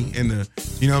homie and the,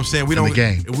 you know what I'm saying? We In the don't.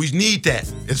 game. We need that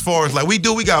as far as like we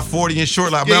got 40 and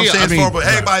short like. But I'm Yeah, saying I as mean, far, but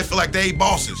everybody feel like they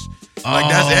bosses. Like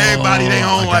that's Oh, everybody they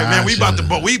own. I Like man, we about gotcha. to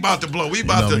blow. We about to blow. We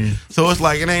about know to. what I mean? So it's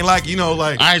like it ain't like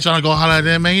like. I ain't trying to go holler at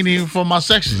them. Ain't even for my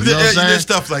section. You know what I'm saying? This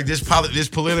stuff like this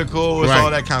political, it's Right.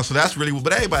 all that kind of. So that's really.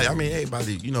 But everybody,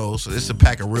 so it's a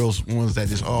pack of real ones that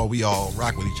just we all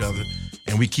rock with each other,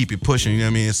 and we keep it pushing. You know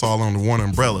what I mean? It's all under one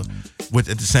umbrella, with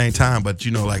at the same time. But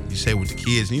like you say with the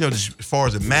kids, just as far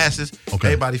as the masses, Okay.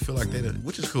 everybody feel like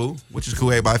which is cool.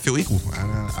 Everybody feel equal.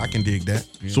 I can dig that.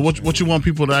 So what you want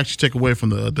people to actually take away from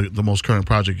the most current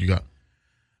project you got?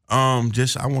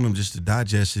 I want them just to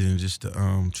digest it and just to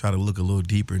try to look a little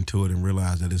deeper into it and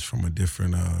realize that it's from a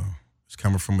different it's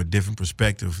coming from a different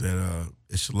perspective, that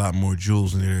it's a lot more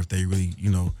jewels in there if they really,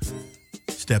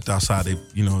 stepped outside their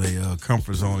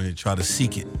comfort zone and try to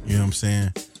seek it. You know what I'm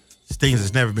saying? It's things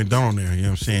that's never been done on there. You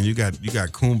know what I'm saying? You got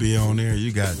Kumbia on there.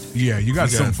 You got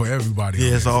something for everybody. Yeah,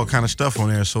 on it's there. all kind of stuff on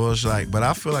there. So it's like, but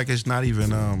I feel like it's not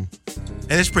even and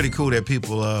it's pretty cool that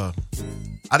people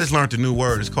I just learned a new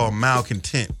word. It's called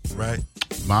malcontent, right?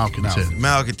 Malcontent.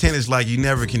 Malcontent is like you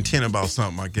never content about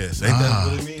something, I guess. Ain't that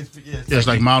what it means? Yeah, it's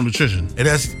like malnutrition. And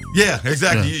that's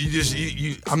exactly. Yeah. You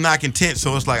just I'm not content,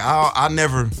 so it's like I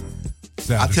never.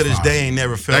 I to this Satisfied. day ain't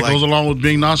never felt That like. goes along with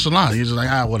being nonchalant. You're just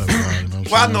like, whatever. You know what I'm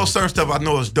Well, I saying? know certain stuff. I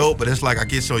know it's dope, but it's like I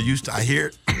get so used to. I hear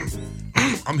it.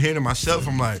 I'm hearing it myself.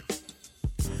 I'm like,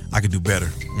 I could do better.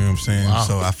 You know what I'm saying? Wow.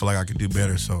 So I feel like I could do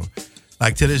better. So,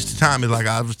 like to this time, it's like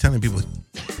I was telling people,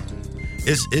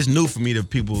 it's new for me to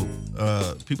people.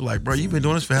 People like, bro, you've been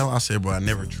doing this for hell. I said, bro, I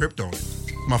never tripped on it.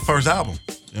 My first album.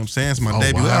 You know what I'm saying? It's my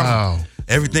debut wow. album.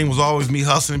 Everything was always me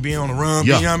hustling, being on the run.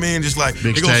 Yeah. You know what I mean? Just like, Big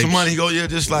here goes some stakes. money. He go, yeah,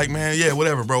 just like, man, yeah,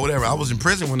 whatever, bro, whatever. I was in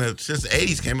prison since the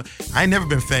 80s came out. I ain't never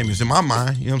been famous in my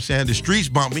mind. You know what I'm saying? The streets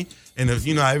bumped me. And,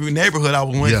 every neighborhood I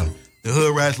went, Yeah. the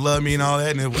hood rats love me and all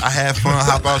that. And I had fun,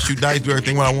 hop out, shoot dice, do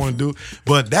everything what I want to do.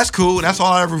 But that's cool. That's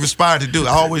all I ever aspired to do.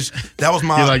 That was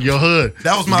my. You're like your hood.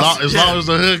 That was my. As long as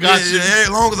the hood got you. Yeah, as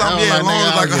long as I'm That was as long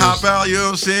as I nigga, can hop out, you know what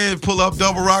I'm saying? Pull up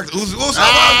double rocks,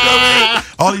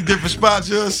 all these different spots,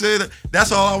 you know what I'm saying?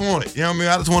 That's all I wanted. You know what I mean?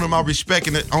 I just wanted my respect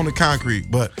on the concrete.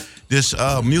 But this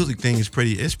music thing is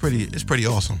pretty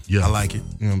awesome. Yeah. I like it.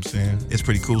 You know what I'm saying? It's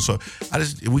pretty cool. So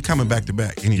we coming back to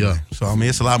back anyway. Yeah. So I mean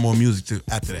it's a lot more music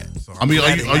after that. So I mean,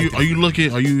 I'm glad they liked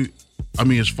it. I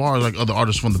mean, as far as like other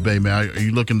artists from the Bay, man, are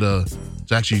you looking to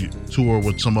actually tour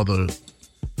with some other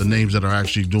the names that are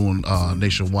actually doing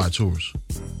nationwide tours?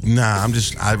 Nah,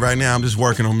 right now I'm just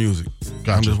working on music.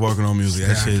 Gotcha. I'm just working on music.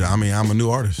 That's it. I mean, I'm a new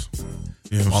artist.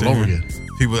 You know what I'm All saying? over again.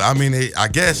 People, I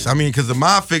guess, because the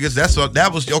mob figures, that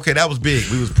was big.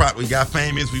 We got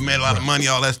famous, we made a lot of money,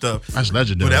 all that stuff. That's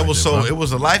legendary. But that right was there, bro. it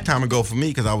was a lifetime ago for me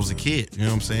because I was a kid. You know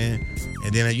what I'm saying?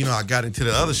 And then I got into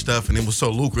the other stuff and it was so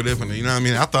lucrative, and you know what I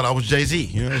mean. I thought I was Jay-Z.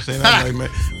 You know what I'm saying? I was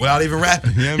like, man, without even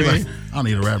rapping. You know what You're I mean? like, I don't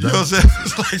need to rap You know that. what I'm saying?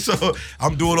 It's like, so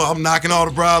I'm knocking all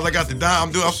the bras. I got the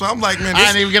dime. So I'm like, man, I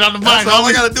didn't even get on the mic. that's all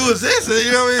I homie. gotta do is this.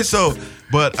 You know what I mean? So,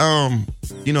 but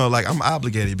like I'm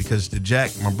obligated because the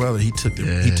Jack, my brother, he took Yeah,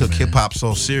 man. hip hop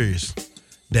so serious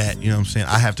that you know what I'm saying.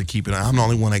 I have to keep it. I'm the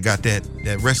only one that got that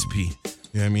recipe.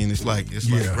 You know what I mean? It's like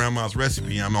grandma's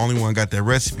recipe. I'm the only one got that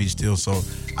recipe still. So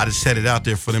I just set it out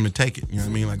there for them to take it. You know what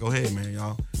I mean? Like, go ahead, man,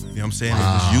 y'all. You know what I'm saying?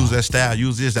 And just use that style.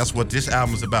 Use this. That's what this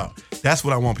album is about. That's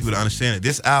what I want people to understand. It.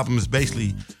 This album is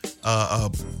basically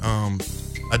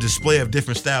a display of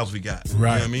different styles we got. You know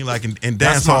Right. what I mean? Like in dance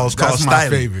That's my- halls, called that's my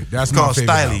styling. favorite. That's it's my called favorite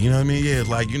styling. album. You know what I mean? Yeah, it's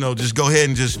like, just go ahead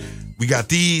and we got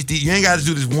these. You ain't got to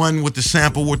do this one with the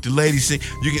sample with the lady sing.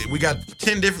 We got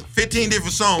 15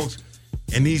 different songs.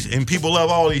 And people love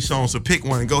all these songs, so pick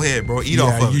one and go ahead, bro. Eat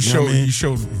off of it. You know what I mean? You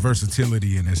showed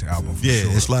versatility in this album. For Yeah,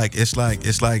 sure. it's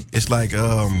like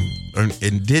an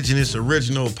indigenous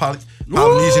original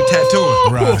Polynesian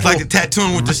tattooing. Right. It's like the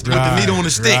tattooing with the needle on the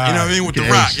stick. You know what I mean? With the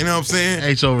Right. rock. You know what I'm saying?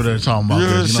 H over there talking about You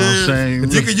know what I'm this. You know what I'm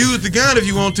saying? saying? You can use the gun if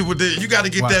you want to, but you got to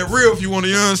get that real if you want to.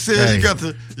 You know what I'm saying? Hey, You got to.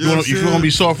 if you want to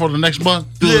be sore for the next month,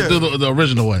 do the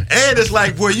original way. And it's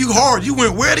like, boy, you hard. You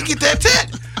went where to get that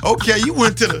tat? Okay, you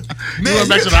went to the. You went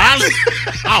back to the island?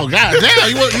 Oh, God damn.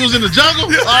 You was in the jungle?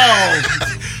 Oh.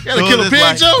 You had to kill a it's pig,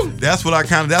 like, too?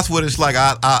 that's what it's like.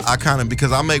 I kind of,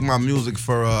 because I make my music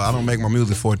for, I don't make my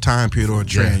music for a time period or a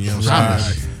trend. You know what I'm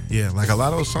saying? Right. Yeah, like a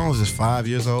lot of those songs is 5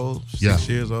 years old, 6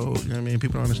 years old. You know what I mean?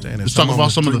 People don't understand that. Let's talk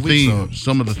about some of the themes.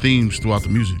 themes throughout the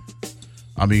music.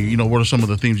 I mean, what are some of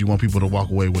the themes you want people to walk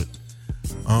away with?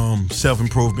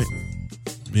 Self-improvement.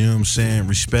 You know what I'm saying?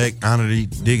 Respect, honesty,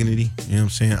 dignity. You know what I'm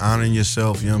saying? Honoring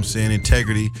yourself. You know what I'm saying?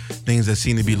 Integrity. Things that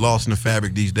seem to be lost in the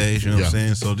fabric these days. You know what I'm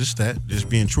saying? So just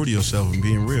being true to yourself and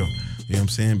being real. You know You know what I'm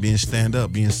saying? Being stand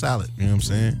up, being solid. You know what I'm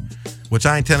saying? Which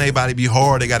I ain't telling anybody to be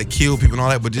hard, they got to kill people and all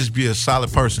that, but just be a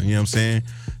solid person. You know what I'm saying?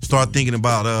 Start thinking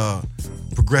about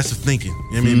progressive thinking. You know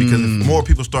what I mean? Because if more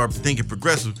people start thinking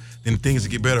progressive, then things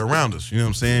will get better around us. You know what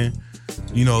I'm saying?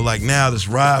 You know, like now this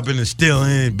robbing and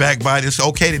stealing and backbiting, it's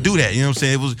okay to do that. You know what I'm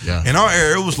saying? It was in our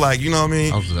era, it was like, you know what I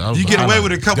mean? You get away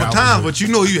with it a couple times, but you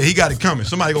know he got it coming.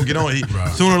 Somebody gonna get on it.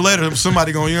 Sooner or later,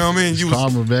 somebody gonna, you know what I mean? It's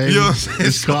karma, baby. You know what I'm saying?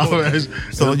 It's karma.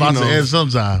 So it's about to end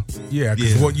sometime. Yeah,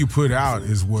 because what you put out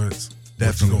is what's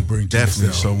definitely gonna bring to definitely.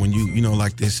 yourself. So when you know,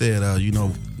 like they said, you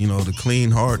know, the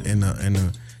clean heart and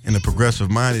the progressive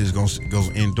mind is gonna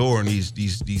endure, and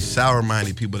these sour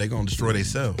minded people, they gonna destroy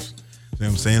themselves. You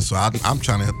know what I'm saying? So I'm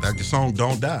trying to, like the song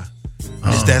 "Don't Die."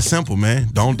 It's that simple, man.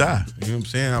 Don't die. You know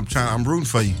what I'm saying? I'm rooting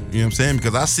for you. You know what I'm saying?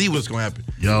 Because I see what's gonna happen.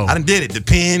 Yo, I done did it. The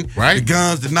pen, the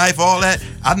guns, the knife, all that.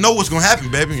 I know what's gonna happen,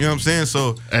 baby. You know what I'm saying?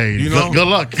 So, hey, you know, good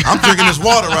luck. I'm drinking this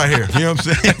water right here. You know what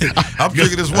I'm saying? I'm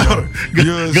drinking this water. You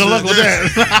know what I'm good luck with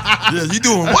that. Yeah, you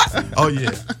doing what? Oh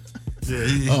yeah.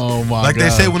 Yeah. Oh my like God.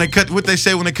 they say when they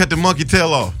cut the monkey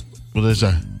tail off. What they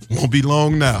say? Won't be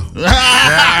long now.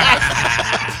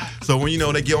 So when you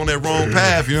know they get on that wrong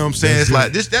path, you know what I'm saying? It's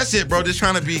like that's it, bro. Just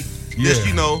trying to be this,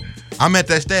 you know. I'm at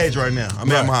that stage right now.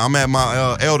 I'm at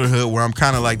my elderhood where I'm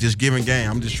kind of like just giving game.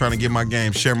 I'm just trying to give my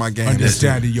game, share my game.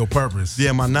 Understanding your purpose.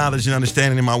 Yeah, my knowledge and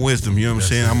understanding and my wisdom. You know what I'm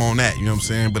saying? I'm on that. You know what I'm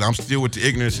saying? But I'm still with the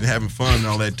ignorance and having fun and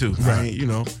all that too. Right? You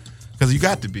know, because you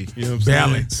got to be. You know what I'm saying?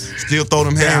 Balance. Still throw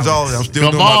them hands, all that. I'm still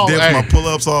doing my dips, my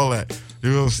pull-ups, all that. You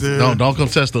know what I'm saying? Don't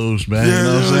contest the oops, man. Yeah, you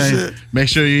know what I'm saying? Shit. Make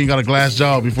sure you ain't got a glass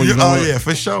jaw before you go. Oh yeah,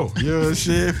 for sure. You know what I'm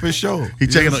saying? For sure. He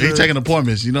taking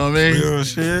appointments. You know what I mean? You know what I'm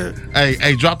saying?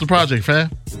 Hey, drop the project,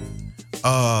 fam.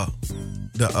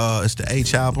 It's the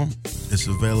H album. It's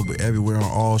available everywhere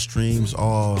on all streams,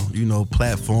 all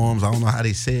platforms. I don't know how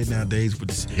they say it nowadays, but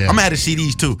I'm at the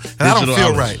CDs too. And I don't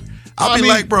feel right. I'll be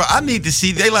like, bro, I need the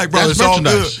CD. They like, bro, it's all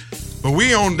good. But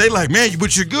we on, they like, man,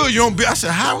 but you're good. You on. I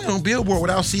said, how we on Billboard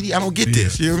without CD? I don't get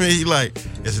this. You know what I mean? He like,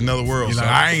 it's another world. He's like,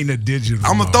 I ain't a digital.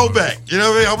 I'm a throwback. You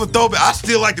know what I mean? I'm a throwback. I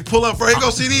still like to pull up, bro. Here go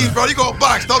CDs, bro. You go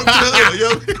box, throw them to the hood. You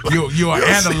know what I mean? You're an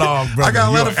analog, bro. I got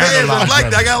a lot of fans that's like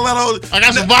that. I got a lot of. I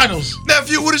got some vinyls.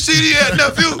 Nephew, where the CD at,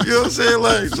 nephew? You know what I'm saying?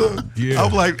 Like, so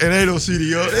I'm like, it ain't no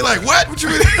CD. They like, what? What you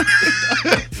mean?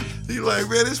 He like,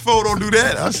 man, this phone don't do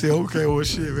that. I said, okay, well,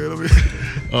 shit, man.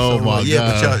 Oh, my God.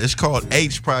 Yeah, but y'all, it's called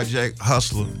H Project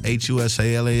Hustler,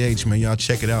 HUSALAH, man. Y'all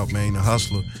check it out, man. The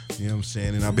Hustler. You know what I'm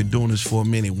saying? And I've been doing this for a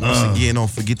minute. Once again, don't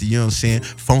forget the, you know what I'm saying?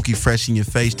 Funky fresh in your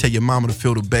face. Tell your mama to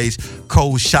feel the bass.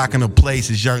 Cold shocking the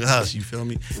place is Young Hus. You feel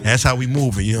me? And that's how we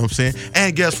moving. You know what I'm saying?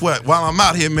 And guess what? While I'm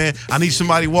out here, man, I need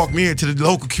somebody to walk me into the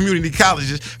local community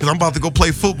colleges because I'm about to go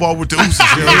play football with the Ooses. You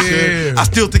know what I'm saying? I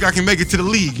still think I can make it to the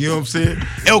league. You know what I'm saying?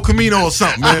 El Camino or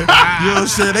something, man. You know what I'm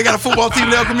saying? They got a football team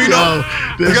in El Camino.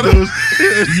 He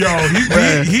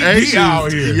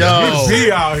out here.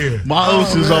 He out here. My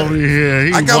Ooses over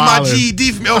here. I got my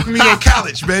GED from El Camino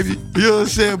College, baby. You know what I'm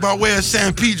saying? By way of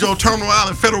San Pedro Terminal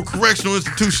Island Federal Correctional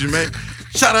Institution, man.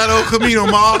 Shout out El Camino,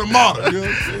 my alma mater. You know what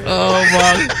I'm saying? Oh,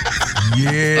 my.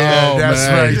 Yeah, that's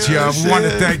right, y'all. We want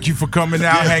to thank you for coming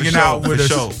out, hanging out with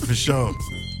us. For sure.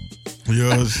 You know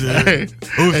what I'm saying?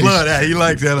 Oops, love that. He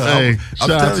like that. Hey, I'm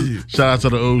telling you. Shout out to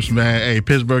the Oops, man. Hey,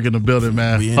 Pittsburgh in the building,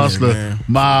 man. Hustler, there, man.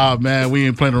 Mob, man. We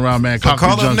ain't playing around, man. So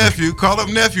call up nephew. Call up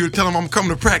nephew. Tell him I'm coming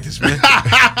to practice, man. You know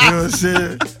what I'm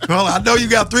saying? Well, I know you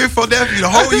got 3 or 4 nephews. The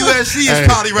whole USC is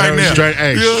potty right now.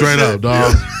 Straight up,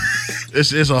 dog.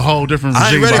 It's a whole different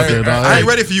regime out there, dog. I ain't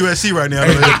ready for USC right now.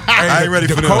 I ain't ready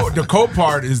for them. The cold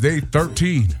part is they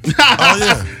 13. Oh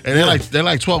yeah, and they're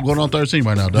like 12 going on 13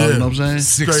 right now, dog. You know what I'm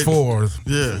saying? 6'4".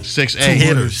 Yeah, 6'8".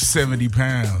 hitters, 70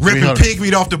 pounds, ripping pig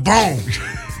meat off the bone.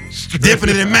 Dipping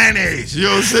it in mayonnaise. You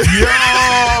know what I'm saying? Yo!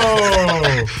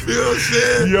 You know what I'm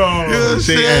saying? You know what I'm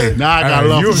saying? Now I got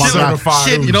love for my certified.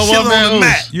 Shit, you know what, man?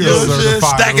 You know what I'm saying?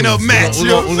 Stacking up mats. We're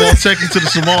going to take you to the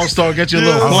small store, get you a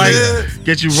little plate,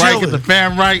 get you right, get the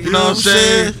fam right. You know what I'm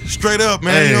saying? Straight up,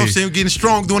 man. You know what I'm saying? Getting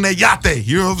strong doing that yate.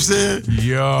 You know what I'm saying? Yo.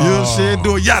 You know what I'm saying?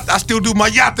 Doing yate. I still do my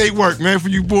yate work, man, for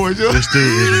you boys. This dude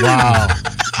is wild.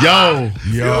 Yo.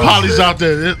 Polly's out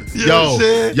there. Yo.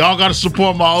 Y'all got to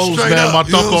support my O's, man. My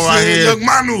Thunko right here. Young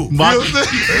Manu.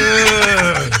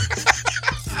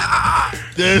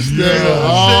 This nigga.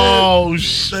 Oh,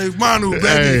 shit. Manu,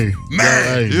 baby.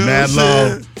 Mad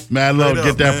love.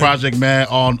 Get that project, man,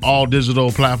 on all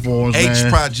digital platforms, man. H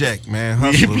Project, man.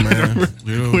 Hustler, man.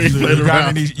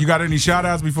 You got any shout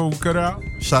outs before we cut out?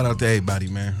 Shout out to everybody,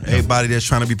 man. Everybody that's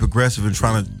trying to be progressive and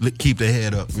trying to keep their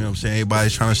head up. You know what I'm saying?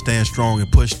 Everybody's trying to stand strong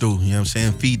and push through. You know what I'm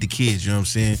saying? Feed the kids. You know what I'm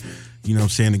saying? You know what I'm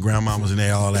saying? The grandmamas and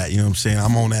all that. You know what I'm saying?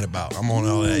 I'm on that about. I'm on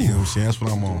all that. You know what I'm saying? That's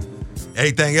what I'm on.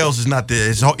 Everything else is not there.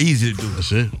 It's all easy to do.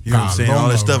 That's it. You know what I'm saying? All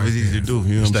that stuff right is easy to do.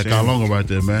 You know It's what that I'm saying? Carlonga right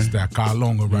there, man. It's that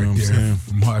Carlonga right You know what I'm there saying?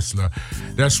 from Hustler.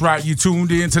 That's right. You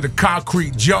tuned in to the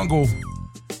Concrete Jungle.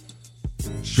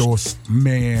 Your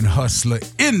man Hustler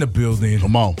in the building.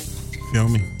 Come on. Feel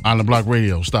me? Island Block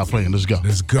Radio. Stop playing. Let's go.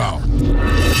 Let's go.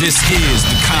 This is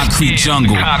the Concrete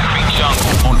Jungle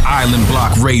on Island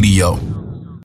Block Radio.